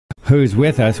who's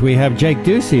with us. We have Jake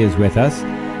Ducey is with us.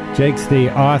 Jake's the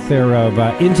author of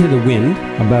Into the Wind,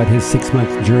 about his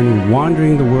 6-month journey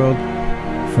wandering the world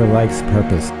for life's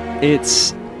purpose.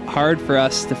 It's hard for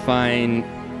us to find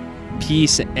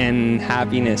peace and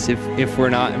happiness if we're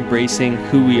not embracing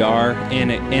who we are and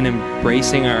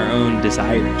embracing our own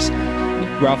desires.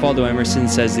 Ralph Waldo Emerson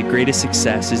says the greatest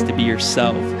success is to be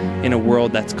yourself in a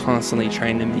world that's constantly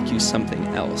trying to make you something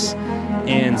else.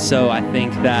 And so I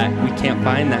think that we can't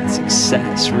find that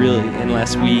success really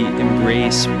unless we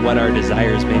embrace what our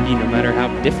desires may be, no matter how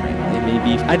different they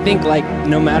may be. I think like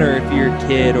no matter if you're a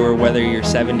kid or whether you're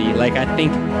 70, like I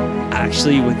think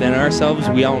actually within ourselves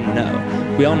we all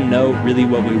know. We all know really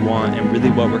what we want and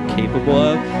really what we're capable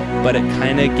of, but it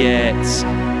kind of gets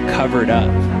covered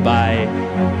up by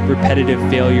repetitive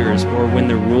failures or when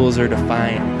the rules are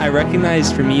defined. I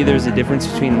recognize for me there's a difference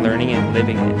between learning and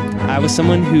living it. I was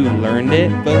someone who learned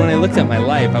it, but when I looked at my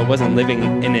life, I wasn't living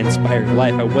an inspired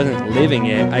life. I wasn't living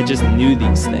it. I just knew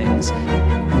these things.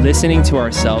 Listening to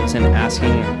ourselves and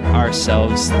asking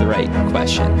ourselves the right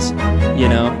questions. You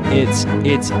know,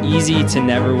 it's easy to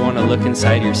never want to look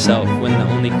inside yourself when the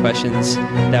only questions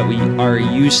that we are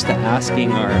used to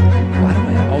asking are, why do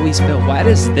I always fail? Why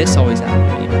does this always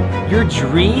happen to me? Your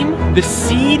dream, the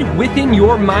seed within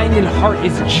your mind and heart,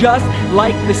 is just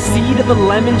like the seed of a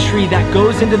lemon tree that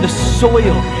goes into the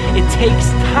soil. It takes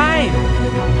time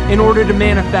in order to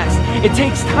manifest. It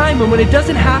takes time, and when it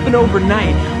doesn't happen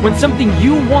overnight, when something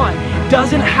you want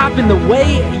doesn't happen the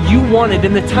way you want it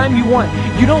in the time you want,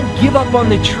 you don't give up on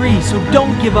the tree, so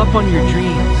don't give up on your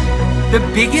dreams. The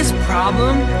biggest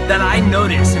problem that I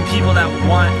notice in people that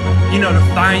want,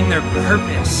 to find their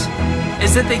purpose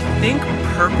is that they think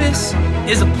purpose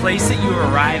is a place that you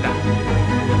arrive at.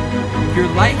 Your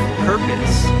life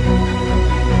purpose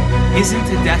isn't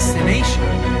a destination.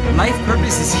 Life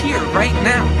purpose is here, right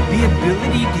now. The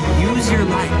ability to use your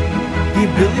life, the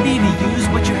ability to use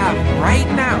what you have right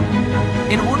now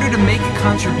in order to make a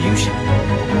contribution.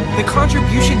 The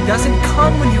contribution doesn't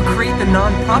come when you create the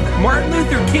nonprofit. Martin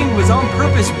Luther King was on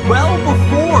purpose well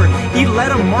before he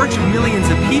led a march of millions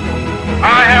of people.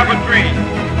 I have a dream.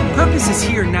 Purpose is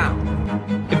here now.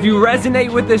 If you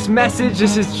resonate with this message,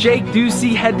 this is Jake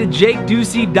Ducey. Head to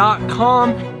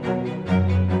jakeducey.com.